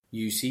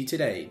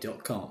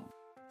uctoday.com.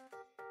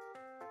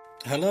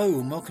 Hello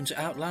and welcome to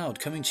Out Loud,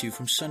 coming to you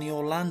from sunny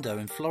Orlando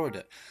in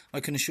Florida. I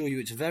can assure you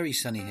it's very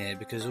sunny here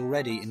because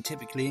already, in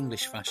typically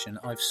English fashion,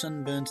 I've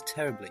sunburned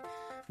terribly.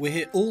 We're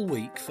here all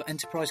week for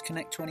Enterprise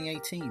Connect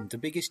 2018, the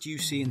biggest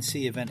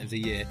UC&C event of the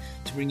year,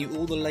 to bring you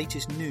all the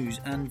latest news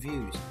and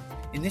views.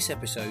 In this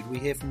episode, we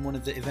hear from one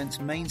of the event's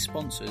main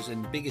sponsors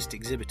and biggest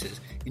exhibitors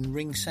in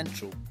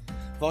RingCentral.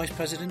 Vice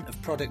President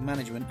of Product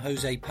Management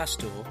Jose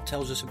Pastor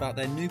tells us about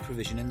their new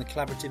provision in the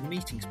collaborative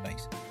meeting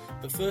space.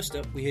 But first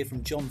up, we hear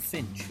from John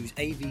Finch, who's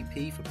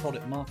AVP for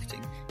Product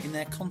Marketing in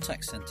their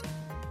contact centre.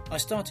 I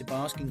started by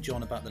asking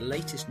John about the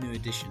latest new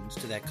additions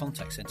to their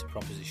contact centre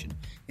proposition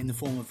in the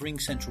form of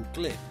RingCentral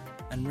Glip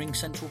and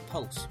RingCentral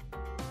Pulse.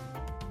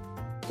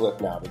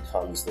 Glip now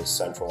becomes this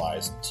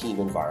centralized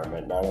team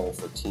environment, not only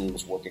for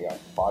teams working on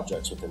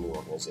projects within the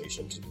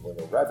organization to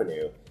deliver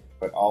revenue,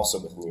 but also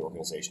within the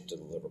organization to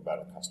deliver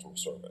better customer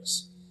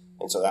service.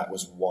 And so that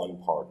was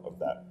one part of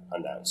that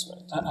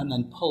announcement. And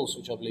then Pulse,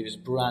 which I believe is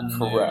brand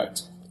new.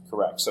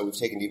 Correct. So we've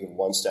taken it even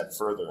one step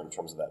further in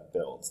terms of that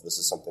build. This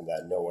is something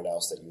that no one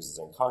else that uses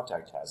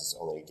InContact has. It's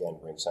only, again,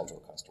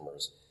 RingCentral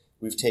customers.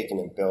 We've taken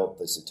and built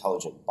this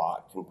intelligent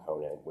bot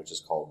component, which is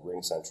called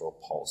RingCentral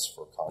Pulse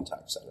for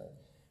Contact Center,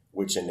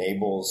 which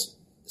enables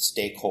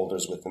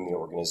stakeholders within the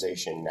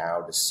organization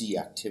now to see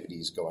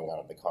activities going on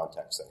at the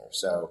contact center.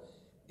 So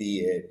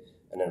be it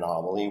an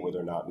anomaly where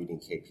they're not meeting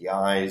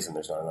KPIs and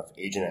there's not enough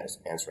agent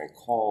answering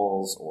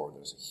calls, or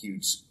there's a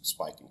huge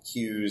spike in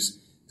queues,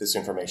 this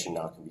information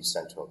now can be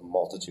sent to a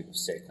multitude of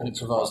stakeholders. And it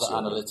provides the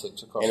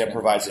analytics across. And it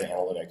provides the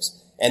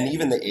analytics. And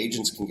even the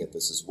agents can get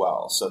this as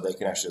well. So they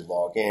can actually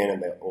log in,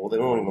 and they don't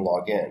even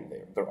log in.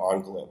 They're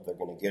on Glip. They're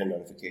going to get a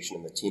notification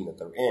in the team that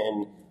they're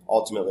in.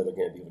 Ultimately, they're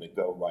going to be able to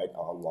go right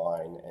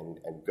online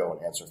and go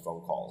and answer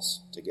phone calls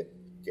to get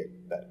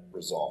that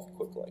resolved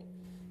quickly.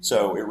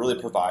 So it really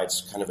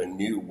provides kind of a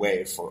new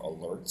way for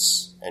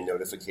alerts and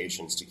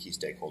notifications to key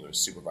stakeholders,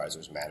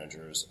 supervisors,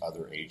 managers,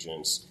 other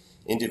agents,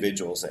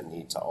 individuals that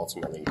need to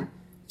ultimately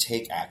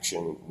take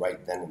action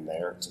right then and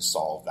there to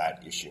solve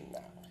that issue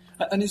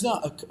now. And is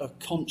that a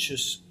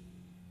conscious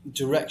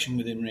direction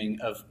within Ring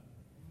of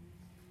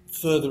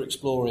further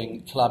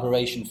exploring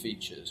collaboration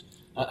features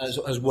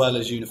as well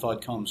as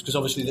unified comms? Because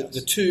obviously the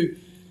two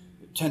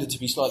tended to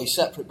be slightly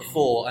separate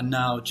before, and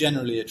now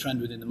generally a trend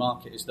within the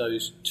market is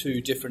those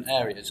two different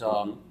areas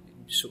are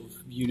sort of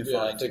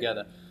unified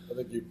together. I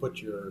think you put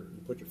your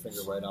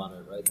finger right on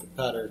it, right?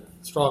 The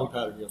strong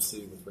pattern you'll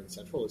see with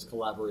RingCentral is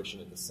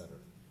collaboration at the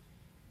center.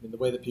 I mean, the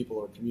way that people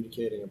are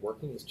communicating and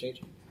working is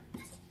changing,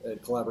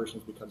 and collaboration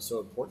has become so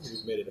important.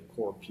 We're making it a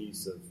core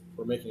piece of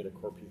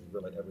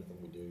really everything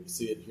we do. You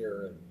see it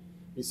here, and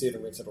you see it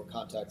in RingCentral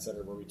Contact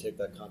Center, where we take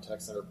that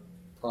contact center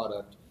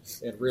product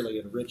and really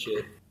enrich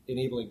it,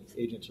 enabling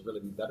agents to really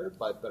be better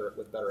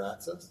with better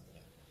access.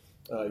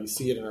 You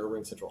see it in our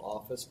RingCentral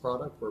Office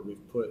product, where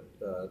we've put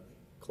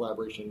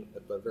collaboration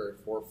at the very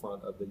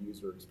forefront of the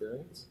user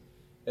experience.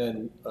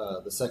 And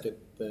the second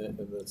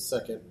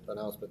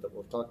announcement that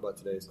we'll talk about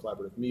today is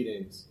collaborative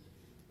meetings.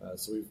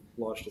 So we've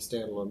launched a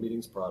standalone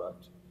meetings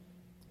product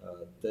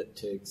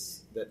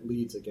that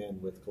leads again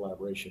with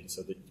collaboration,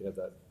 so that you can have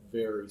that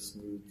very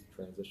smooth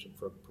transition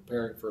from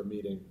preparing for a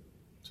meeting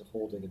to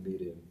holding a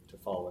meeting to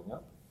following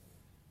up.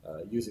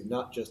 Using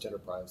not just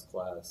enterprise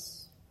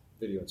class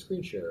video and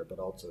screen share, but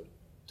also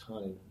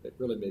time, but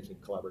really making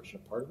collaboration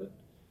a part of it,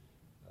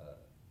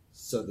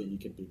 so that you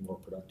can be more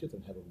productive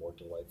and have a more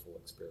delightful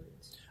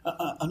experience.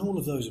 And all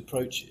of those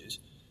approaches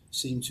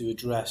seem to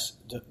address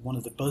one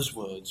of the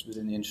buzzwords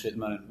within the industry at the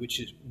moment, which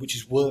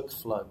is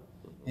workflow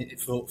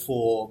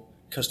for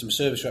customer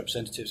service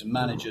representatives and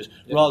managers,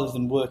 rather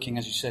than working,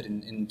 as you said,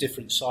 in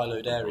different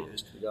siloed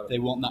areas. They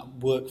want that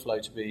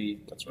workflow to be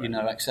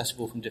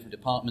accessible from different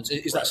departments.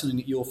 Is that something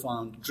that you're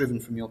found driven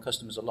from your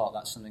customers a lot?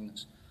 That's something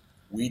that's...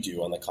 We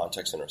do on the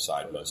contact center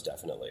side, most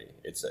definitely.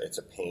 It's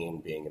a pain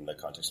being in the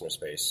contact center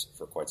space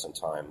for quite some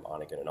time,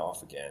 on again and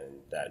off again,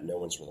 that no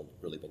one's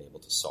really been able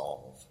to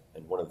solve.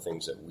 And one of the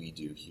things that we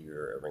do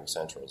here at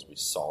RingCentral is we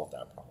solve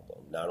that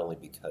problem, not only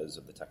because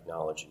of the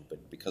technology,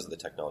 but because of the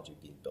technology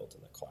being built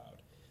in the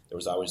cloud. There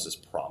was always this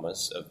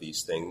promise of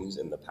these things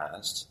in the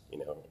past.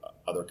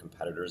 Other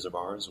competitors of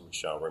ours, which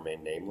shall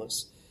remain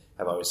nameless,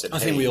 have always said, I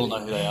think we all know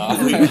who they are.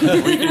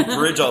 we can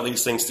bridge all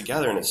these things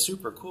together, and it's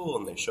super cool,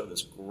 and they show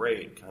this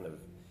great kind of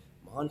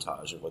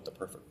montage of what the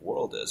perfect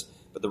world is.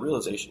 But the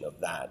realization of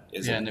that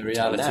isn't and the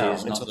reality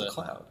is not until the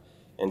cloud.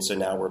 And so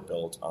now we're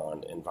built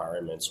on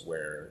environments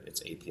where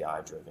it's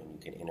API-driven. You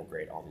can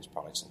integrate all these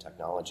products and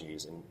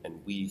technologies,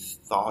 and we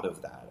thought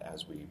of that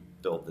as we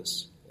build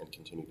this and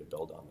continue to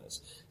build on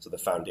this. So the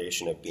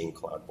foundation of being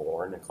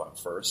cloud-born and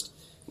cloud-first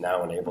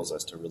now enables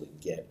us to really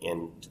get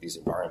into these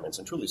environments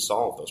and truly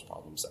solve those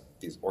problems that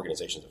these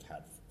organizations have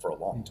had for a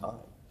long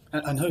time.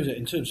 And Jose,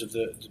 in terms of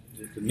the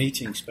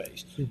meeting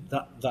space,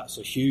 that's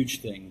a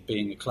huge thing,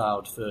 being a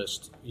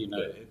cloud-first,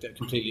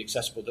 completely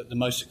accessible. The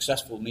most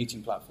successful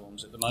meeting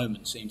platforms at the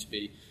moment seem to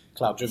be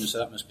cloud-driven, so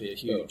that must be a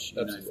huge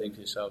thing for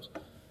yourselves.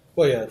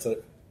 Well, yeah,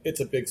 it's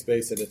a big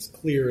space, and it's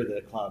clear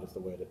that cloud is the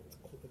way to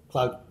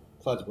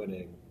cloud's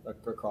winning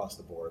across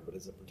the board. But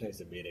as it pertains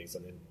to meetings, I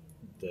mean,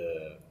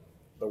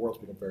 the world's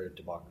become very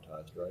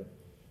democratized, right?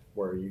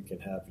 Where you can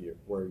have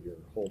where you're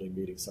holding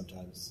meetings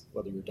sometimes,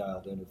 whether you're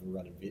dialed in or if you're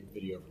running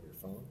video from your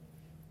phone.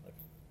 Like,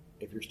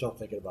 if you're still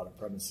thinking about a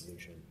premise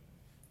solution,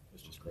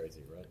 it's just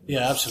crazy, right?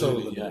 Yeah,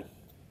 absolutely. So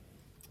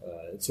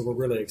and so we're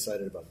really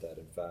excited about that.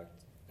 In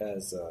fact,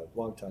 as a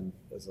longtime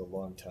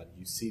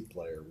UC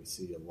player, we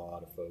see a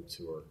lot of folks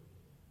who are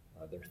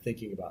they're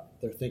thinking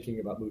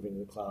about moving to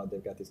the cloud.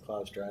 They've got these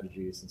cloud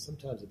strategies, and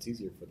sometimes it's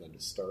easier for them to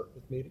start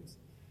with meetings,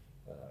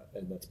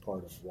 and that's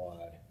part of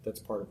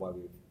why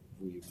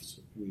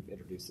we've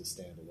introduced a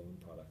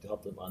standalone product to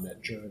help them on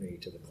that journey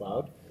to the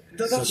cloud.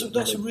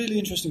 That's a really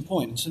interesting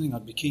point, and something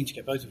I'd be keen to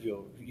get both of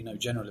your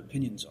general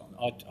opinions on.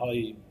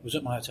 I was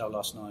at my hotel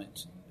last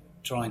night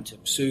trying to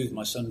soothe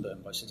my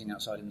sunburn by sitting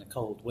outside in the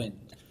cold wind.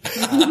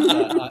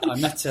 I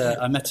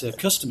met a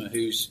customer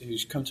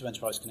who's come to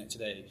Enterprise Connect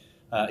today.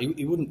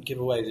 He wouldn't give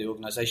away the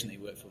organisation that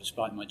he worked for,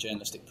 despite my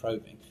journalistic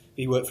probing.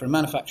 He worked for a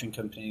manufacturing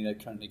company. They've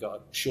currently got a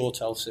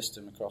ShoreTel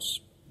system across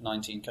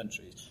 19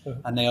 countries,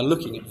 and they are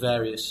looking at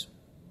various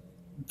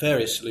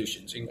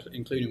solutions,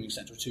 including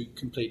RingCentral, to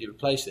completely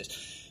replace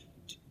this.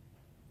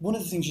 One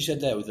of the things you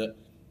said there was that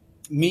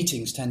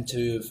meetings tend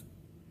to have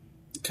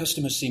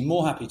customers seem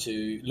more happy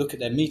to look at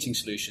their meeting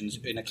solutions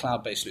in a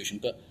cloud-based solution,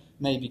 but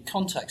maybe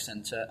contact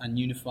center and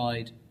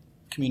unified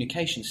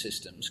communication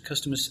systems,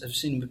 customers have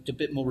seemed a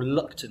bit more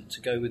reluctant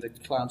to go with a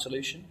cloud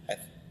solution.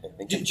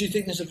 Do you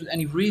think there's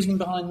any reasoning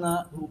behind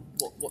that?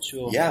 What's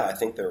your... Yeah, I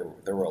think there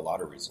were a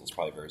lot of reasons,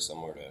 probably very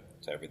similar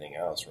to everything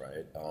else,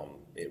 right?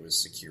 It was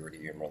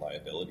security and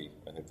reliability.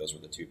 I think those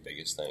were the two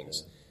biggest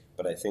things.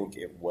 But I think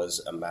it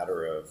was a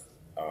matter of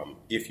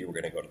if you were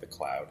going to go to the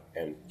cloud,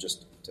 and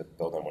just to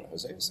build on what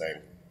Jose was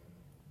saying,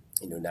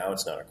 now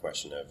it's not a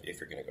question of if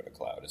you're going to go to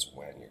cloud, it's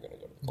when you're going to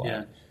go to the cloud.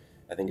 Yeah.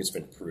 I think it's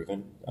been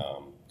proven.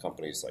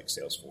 Companies like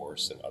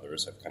Salesforce and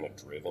others have kind of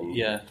driven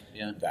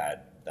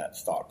that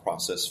thought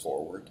process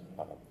forward.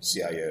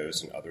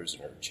 CIOs and others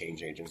that are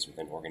change agents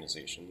within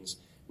organizations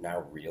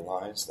now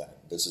realize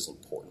that this is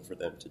important for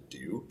them to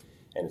do.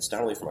 And it's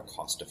not only from a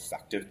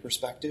cost-effective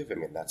perspective. I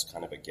mean, that's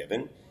kind of a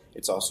given.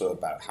 It's also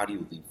about how do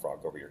you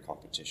leapfrog over your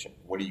competition?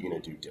 What are you going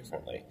to do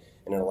differently?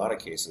 And in a lot of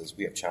cases,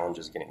 we have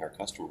challenges getting our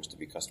customers to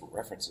be customer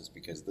references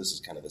because this is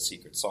kind of the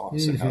secret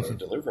sauce of how they're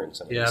delivering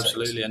some of these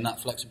absolutely. things. And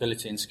that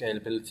flexibility and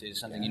scalability is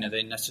something, they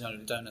don't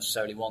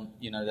necessarily want,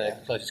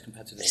 their closest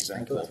competitors.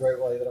 Exactly. That's right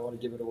why they don't want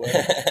to give it away.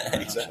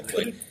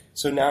 Exactly.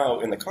 So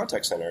now in the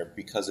contact center,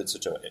 because it's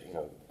such a,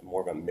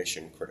 more of a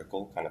mission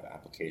critical kind of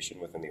application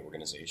within the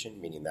organization,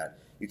 meaning that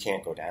you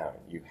can't go down.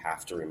 You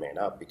have to remain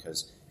up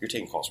because you're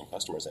taking calls from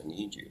customers that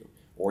need you,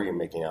 or you're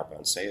making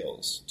outbound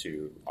sales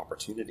to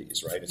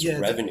opportunities, right? It's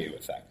revenue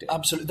effective.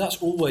 Absolutely.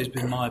 That's always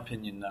been my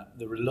opinion, that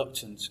the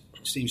reluctance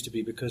seems to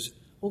be because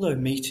although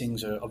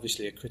meetings are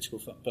obviously a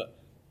critical but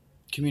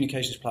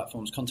communications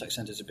platforms, contact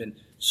centers have been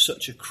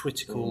such a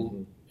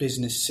critical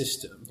business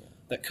system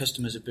that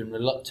customers have been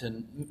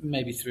reluctant,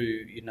 maybe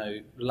through,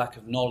 lack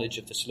of knowledge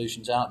of the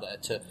solutions out there,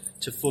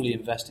 to fully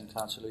invest in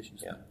cloud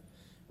solutions. Yeah.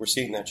 We're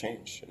seeing that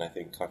change, and I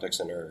think contact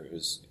center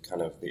is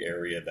kind of the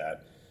area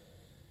that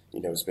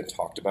has been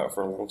talked about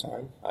for a long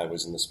time. I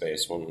was in the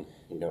space when,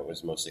 it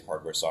was mostly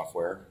hardware,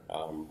 software.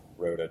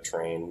 Wrote a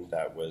train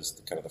that was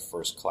kind of the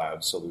first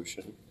cloud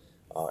solution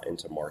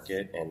into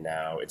market, and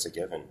now it's a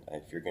given.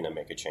 If you're going to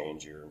make a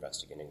change, you're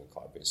investigating a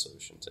cloud-based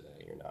solution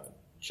today. You're not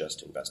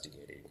just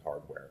investigating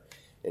hardware,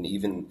 and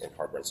even in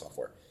hardware and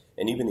software.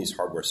 And even these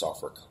hardware,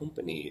 software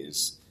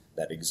companies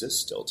that exist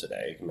still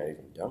today, many of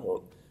them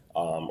don't,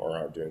 or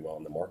aren't doing well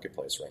in the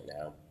marketplace right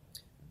now,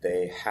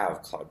 they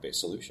have cloud-based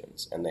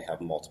solutions, and they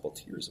have multiple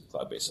tiers of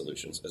cloud-based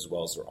solutions as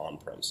well as their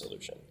on-prem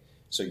solution.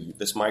 So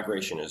this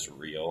migration is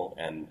real,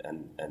 and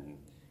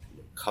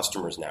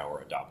customers now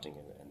are adopting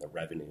it, and the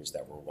revenues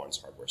that were once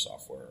hardware,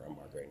 software are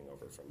migrating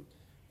over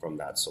from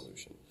that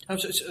solution.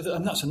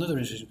 And that's another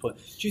interesting point.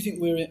 Do you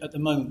think at the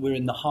moment we're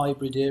in the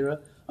hybrid era?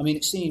 I mean,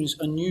 it seems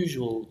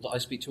unusual that I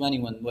speak to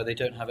anyone where they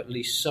don't have at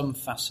least some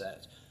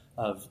facet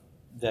of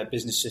their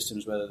business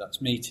systems, whether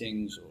that's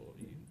meetings or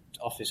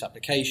office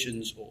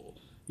applications or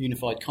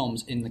unified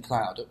comms in the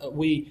cloud. Are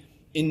we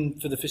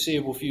for the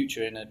foreseeable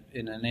future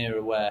in an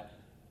era where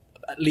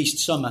at least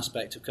some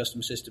aspect of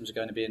customer systems are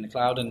going to be in the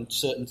cloud, and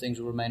certain things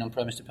will remain on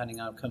premise depending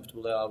on how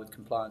comfortable they are with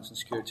compliance and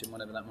security and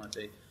whatever that might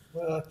be?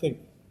 Well,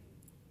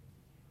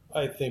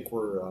 I think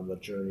we're on the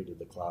journey to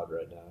the cloud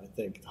right now. I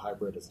think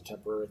hybrid is a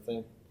temporary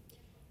thing.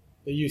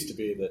 It used to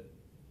be that,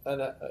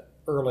 and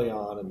early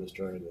on in this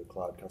journey to the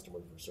cloud,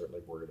 customers were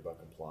certainly worried about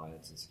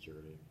compliance and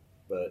security.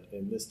 But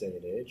in this day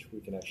and age, we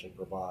can actually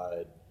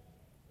provide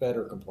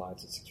better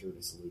compliance and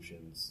security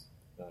solutions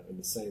in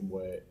the same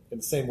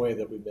way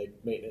that we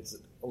make maintenance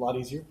a lot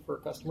easier for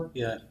a customer.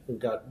 Yeah, we've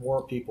got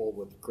more people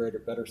with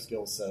better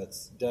skill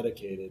sets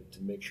dedicated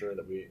to make sure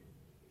that we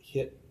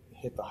hit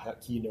the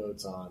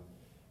keynotes on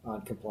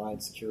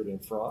compliance, security,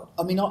 and fraud.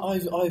 I mean,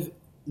 I've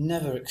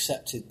never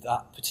accepted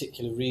that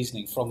particular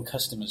reasoning from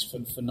customers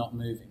for not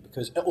moving,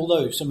 because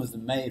although some of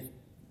them may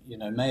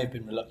have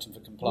been reluctant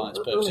for compliance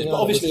purposes, but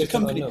obviously a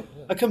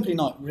company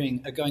like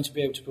Ring are going to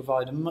be able to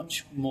provide a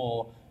much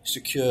more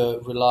secure,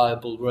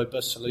 reliable,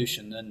 robust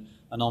solution than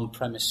an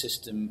on-premise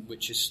system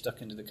which is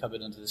stuck into the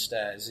cupboard under the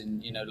stairs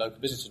in local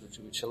businesses,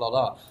 which a lot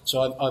are.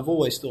 So I've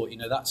always thought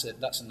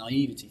that's a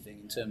naivety thing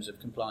in terms of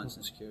compliance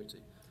and security.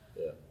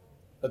 Yeah.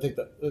 I think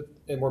that,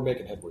 and we're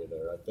making headway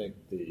there. I think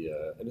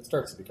and it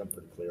starts to become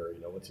pretty clear.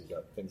 Once you've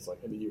got things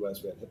like in the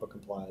U.S. we have HIPAA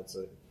compliance.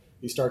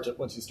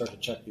 Once you start to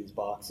check these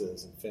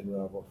boxes in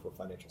FINRA or for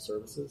financial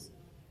services,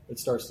 it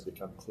starts to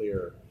become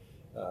clear.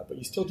 But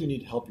you still do need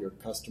to help your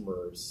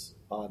customers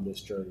on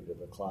this journey to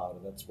the cloud,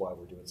 and that's why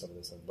we're doing some of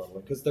this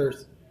unbundling. Because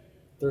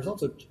there's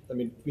also,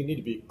 we need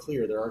to be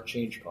clear. There are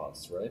change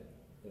costs, right?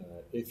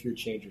 If you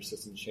change your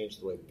system, change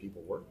the way that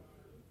people work.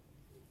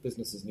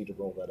 Businesses need to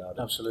roll that out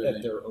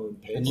at their own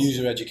pace. And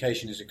user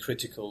education is a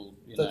critical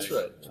That's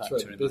right.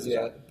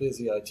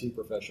 Busy IT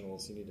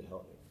professionals, you need to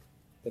help.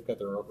 They've got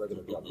their own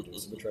regular job to do,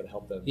 so we try to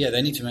help them. Yeah,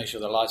 they need to make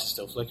sure the lights are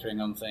still flickering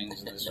on things,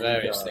 and there's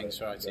various things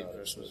for IT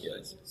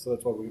professionals. So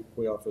that's why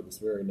we offer this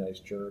very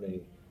nice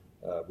journey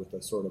with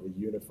a sort of a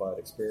unified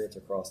experience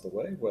across the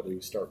way, whether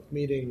you start with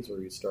meetings, or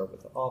you start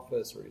with the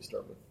office, or you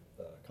start with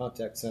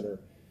contact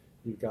center.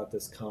 You've got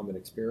this common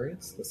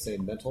experience, the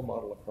same mental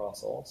model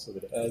across all, so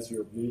that as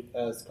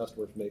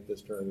customers make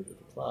this journey to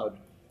the cloud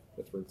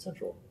with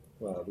RingCentral,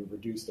 we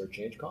reduce their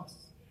change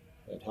costs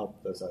and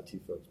help those IT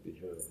folks be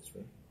heroes,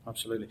 right?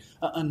 Absolutely.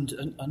 And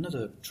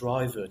another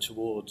driver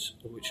towards,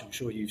 which I'm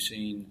sure you've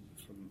seen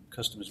from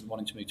customers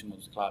wanting to move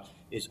towards the cloud,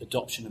 is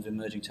adoption of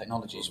emerging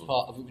technologies,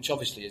 part of which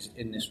obviously is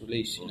in this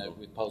release,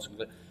 with Pulse,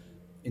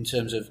 in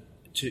terms of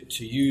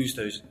to use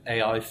those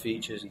AI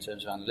features in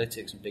terms of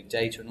analytics and big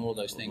data and all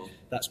those things.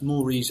 That's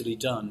more easily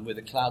done with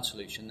a cloud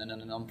solution than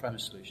an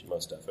on-premise solution.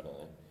 Most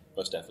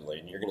definitely.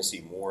 And you're going to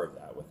see more of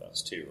that with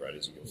us too, right,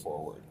 as you go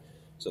forward.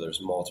 So there's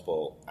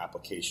multiple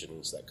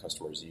applications that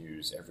customers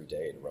use every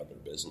day to run their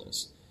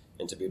business.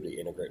 And to be able to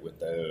integrate with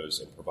those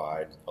and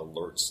provide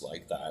alerts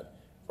like that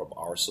from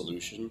our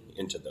solution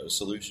into those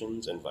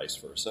solutions and vice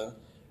versa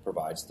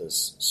provides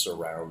this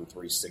surround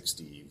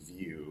 360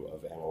 view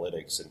of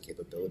analytics and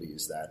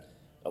capabilities that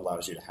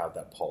allows you to have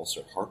that pulse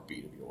or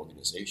heartbeat of your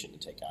organization to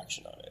take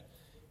action on it.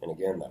 And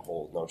again, that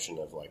whole notion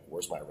of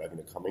where's my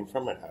revenue coming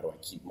from and how do I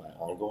keep my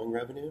ongoing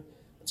revenue?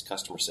 It's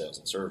customer sales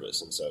and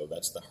service. And so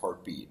that's the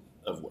heartbeat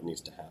of what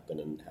needs to happen,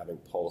 and having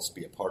Pulse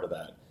be a part of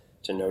that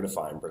to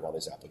notify and bring all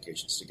these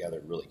applications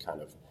together really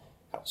kind of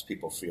helps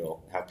people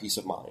have peace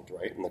of mind,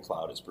 right? And the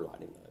cloud is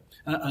providing that.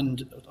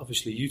 And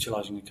obviously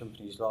utilising the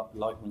companies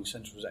like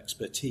RingCentral's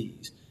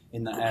expertise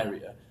in that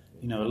area.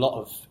 A lot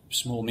of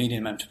small,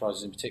 medium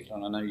enterprises in particular,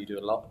 and I know you do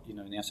a lot, in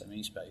the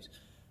SME space,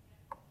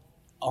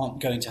 aren't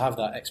going to have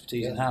that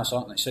expertise in-house,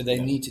 aren't they? So they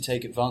need to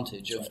take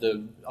advantage of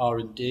the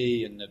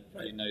R&D and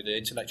the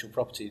intellectual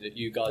property that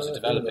you guys are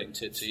developing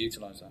to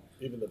utilise that.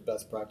 Even the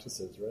best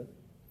practices, right,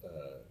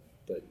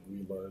 that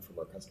we learn from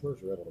our customers,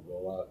 we're able to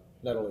roll out.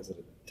 Not only is it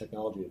a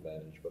technology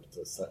advantage, but it's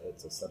a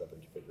setup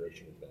and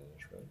configuration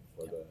advantage, right,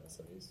 for the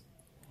SMEs.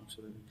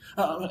 Absolutely.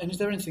 And is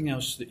there anything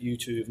else that you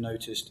two have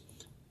noticed,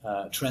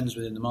 trends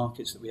within the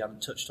markets that we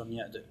haven't touched on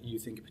yet, that you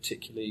think are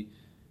particularly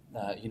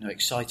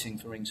exciting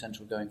for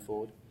RingCentral going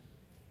forward?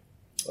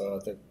 I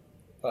think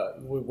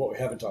what we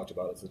haven't talked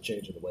about is the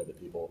change in the way that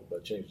people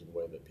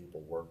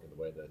work and the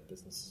way that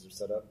businesses are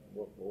set up.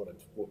 What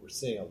we're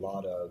seeing a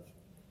lot of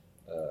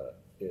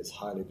is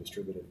highly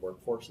distributed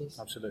workforces.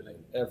 Absolutely.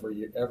 Every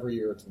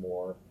year it's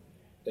more,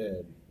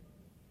 and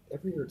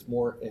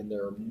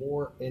there are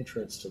more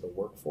entrants to the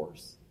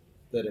workforce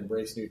that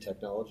embrace new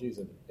technologies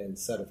and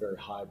set a very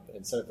high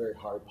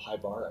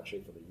bar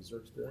actually for the user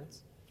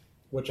experience,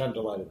 which I'm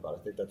delighted about.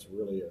 I think that's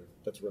really a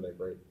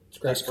great. It's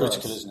great. That's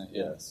critical, isn't it?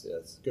 Yeah. Yes,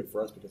 it's good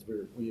for us because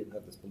we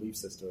have this belief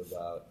system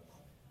about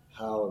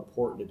how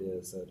important it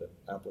is that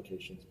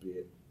applications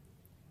be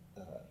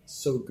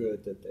so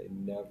good that they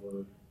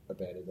never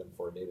abandon them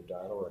for a native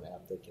dial or an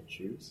app they can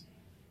choose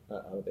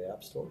out of the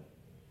App Store.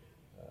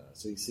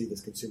 So you see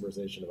this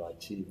consumerization of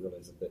IT really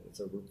it's a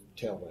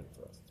tailwind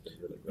for us. It's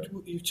been really great.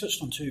 You've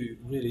touched on two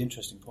really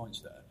interesting points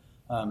there.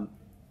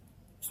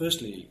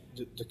 Firstly,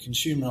 the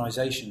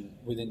consumerization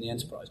within the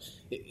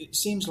enterprise. It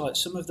seems like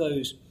some of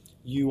those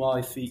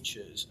UI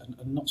features, and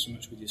not so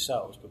much with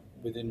yourselves, but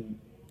within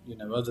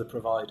other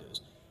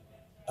providers,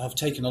 have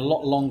taken a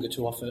lot longer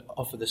to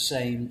offer the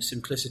same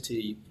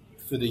simplicity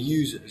for the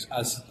users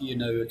as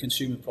a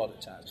consumer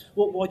product has.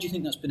 Why do you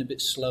think that's been a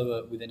bit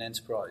slower within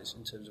enterprise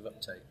in terms of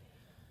uptake?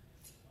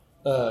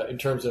 In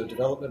terms of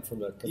development from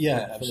the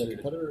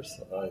competitors,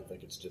 I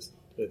think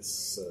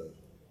there's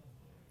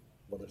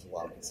a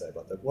lot I can say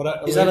about that.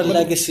 Is that a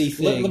legacy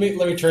thing?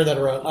 Let me turn that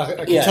around.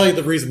 I can tell you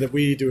the reason that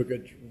we do a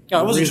good. No,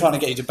 I wasn't trying to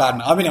get you to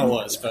badmouth. I mean, I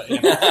was, but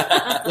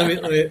let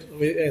me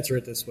answer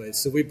it this way.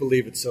 So we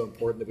believe it's so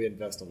important that we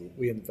invest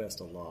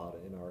a lot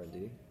in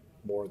R&D,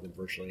 more than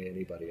virtually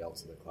anybody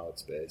else in the cloud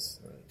space,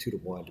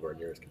 2-to-1 to our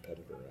nearest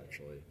competitor,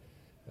 actually.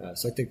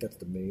 So I think that's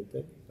the main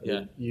thing.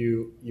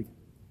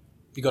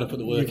 You've got to put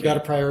the work You've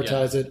got to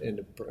prioritize it,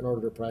 and in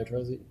order to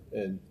prioritize it,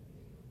 and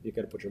you've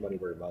got to put your money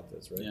where your mouth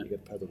is, right? Yeah. You've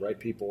got to have the right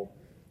people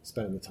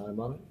spending the time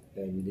on it,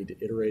 and you need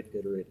to iterate,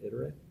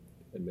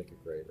 and make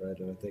it great, right?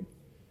 And I think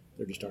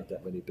there just aren't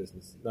that many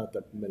businesses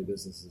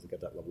that got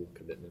that level of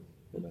commitment,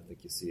 and I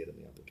think you see it in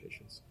the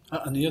applications.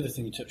 And the other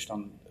thing you touched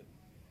on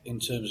in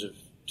terms of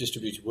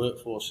distributed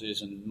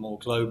workforces and more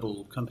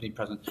global company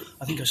presence,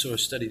 I think I saw a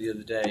study the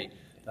other day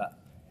that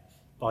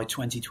by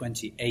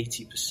 2020,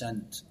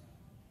 80%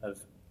 of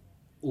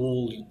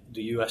all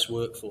the US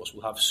workforce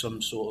will have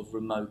some sort of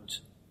remote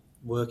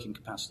working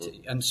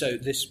capacity. And so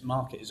this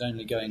market is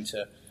only going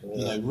to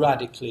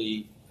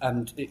radically,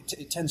 and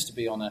it tends to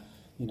be on a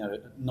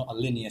not a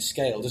linear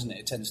scale, doesn't it?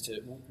 It tends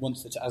to,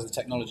 as the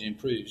technology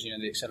improves,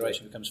 the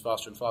acceleration becomes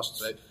faster and faster.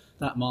 So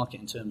that market,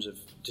 in terms of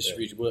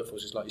distributed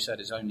workforces, like you said,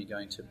 is only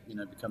going to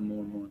become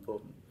more and more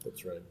important.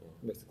 That's right. It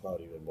makes the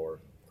cloud even more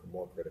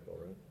critical,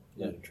 right?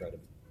 Yeah. You try to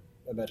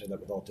imagine that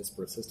with all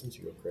disparate systems,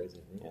 you go crazy.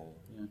 Right?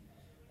 Yeah.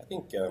 I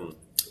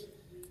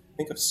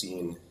think I've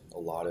seen a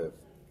lot of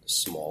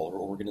smaller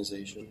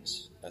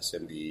organizations,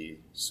 SMB,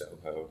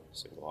 SOHO,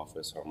 single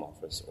office, home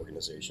office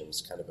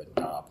organizations, kind of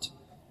adopt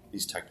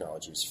these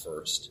technologies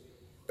first.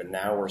 But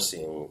now we're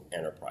seeing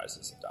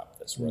enterprises adopt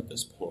this. We're at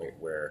this point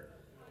where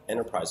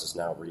enterprises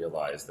now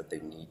realize that they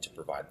need to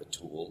provide the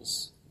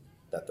tools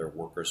that their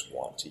workers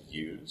want to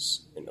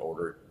use in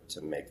order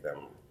to make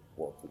them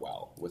work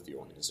well with the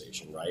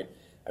organization, right?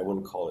 I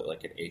wouldn't call it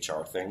like an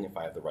HR thing. If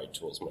I have the right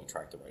tools, I'm going to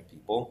attract the right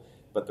people.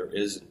 But there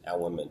is an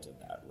element of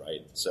that,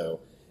 right? So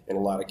in a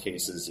lot of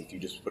cases, if you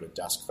just put a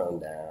desk phone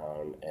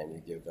down and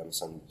you give them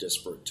some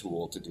disparate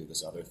tool to do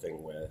this other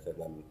thing with, and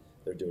then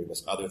they're doing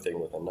this other thing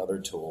with another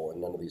tool,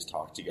 and none of these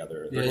talk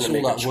together, they're going to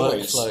make a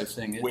choice,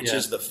 which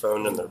is the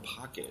phone in their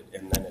pocket.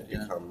 And then it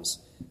becomes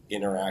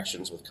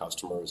interactions with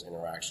customers,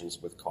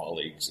 interactions with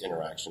colleagues,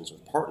 interactions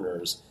with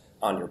partners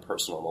on your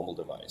personal mobile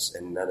device.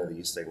 And none of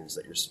these things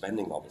that you're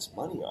spending all this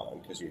money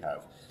on, because you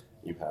have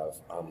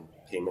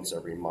payments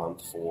every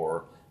month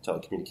for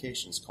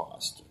telecommunications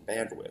cost,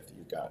 bandwidth.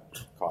 You've got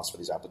costs for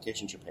these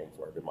applications you're paying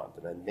for every month,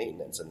 and then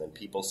maintenance, and then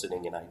people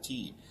sitting in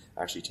IT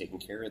actually taking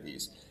care of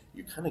these.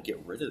 You kind of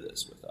get rid of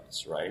this with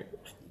us, right?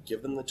 You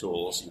give them the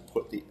tools, you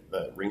put the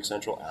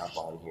RingCentral app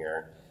on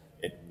here,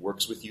 it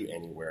works with you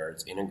anywhere,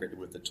 it's integrated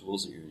with the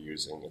tools that you're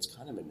using. It's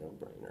kind of a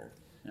no-brainer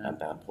at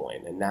that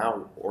point. And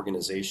now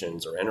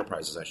organizations, or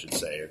enterprises I should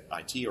say,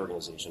 IT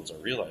organizations are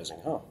realizing,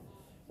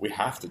 we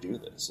have to do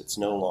this. It's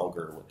no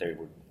longer what they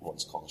would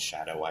once call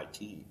shadow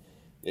IT.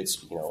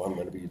 It's, I'm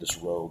going to be this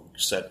rogue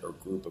set or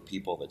group of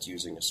people that's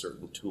using a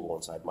certain tool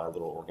inside my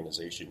little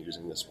organization,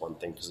 using this one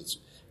thing because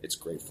it's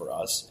great for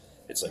us.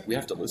 It's like we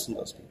have to listen to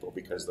those people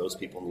because those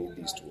people need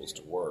these tools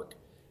to work.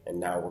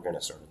 And now we're going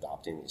to start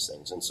adopting these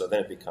things. And so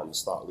then it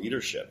becomes thought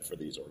leadership for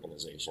these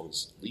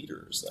organizations,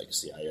 leaders like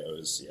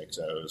CIOs,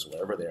 CXOs,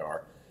 whatever they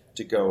are,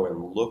 to go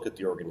and look at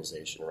the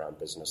organization around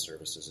business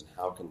services and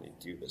how can they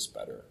do this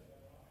better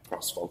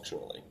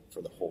cross-functionally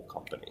for the whole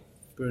company.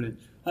 Brilliant.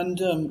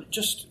 And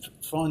just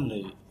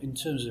finally, in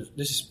terms of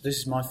this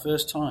is my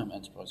first time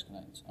Enterprise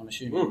Connect. I'm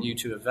assuming you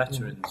two are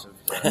veterans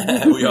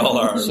of. We all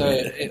are.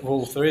 So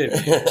all three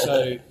of you.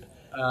 So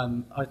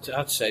I'd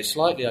have to say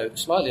slightly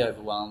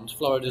overwhelmed.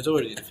 Florida's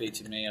already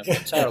defeated me. I've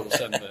got a terrible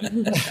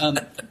sunburn.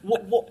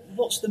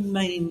 What's the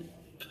main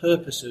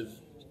purpose of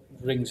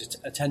Ring's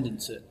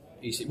attendance at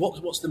EC?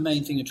 What's the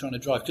main thing you're trying to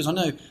drive? Because I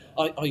know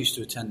I used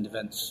to attend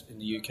events in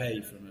the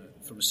UK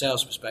from a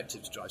sales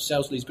perspective to drive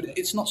sales leads, but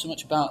it's not so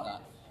much about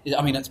that.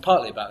 I mean, it's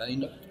partly about that.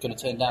 You're not going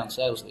to turn down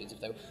sales leads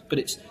if they were. But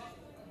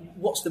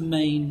what's the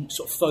main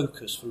sort of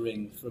focus for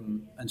Ring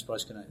from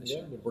Enterprise Connect this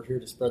year? We're here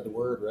to spread the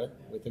word, right?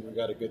 We think we've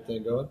got a good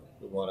thing going.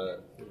 We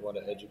want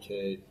to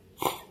educate.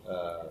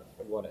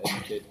 We want to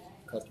educate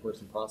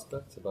customers and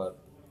prospects about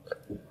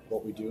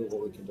what we do and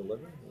what we can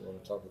deliver. We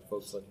want to talk with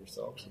folks like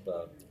yourselves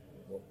about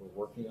what we're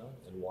working on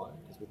and why,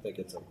 because we think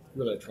it's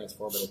really a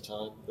transformative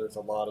time. There's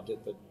a lot of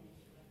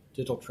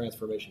digital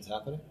transformations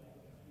happening.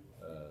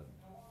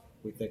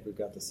 We think we've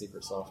got the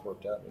secret sauce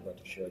worked out, and we'd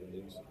like to share the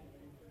news.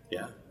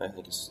 Yeah, I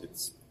think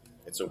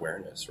it's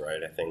awareness,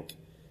 right? I think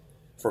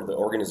for the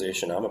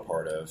organization I'm a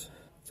part of,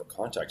 for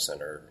Contact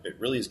Center, it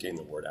really is getting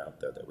the word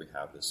out there that we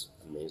have this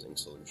amazing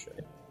solution.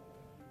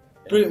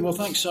 Brilliant. Well,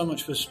 thanks so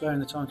much for sparing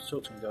the time to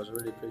talk to me, guys. I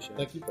really appreciate it.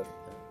 Thank you, buddy.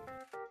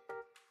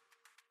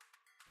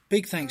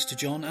 Big thanks to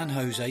John and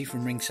Jose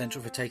from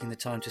RingCentral for taking the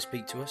time to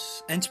speak to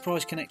us.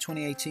 Enterprise Connect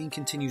 2018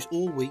 continues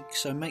all week,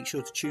 so make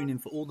sure to tune in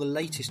for all the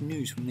latest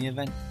news from the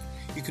event.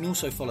 You can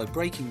also follow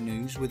breaking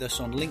news with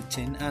us on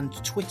LinkedIn and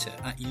Twitter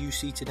at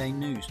UC Today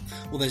News.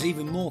 Or there's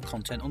even more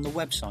content on the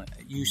website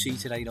at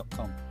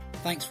uctoday.com.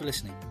 Thanks for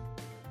listening.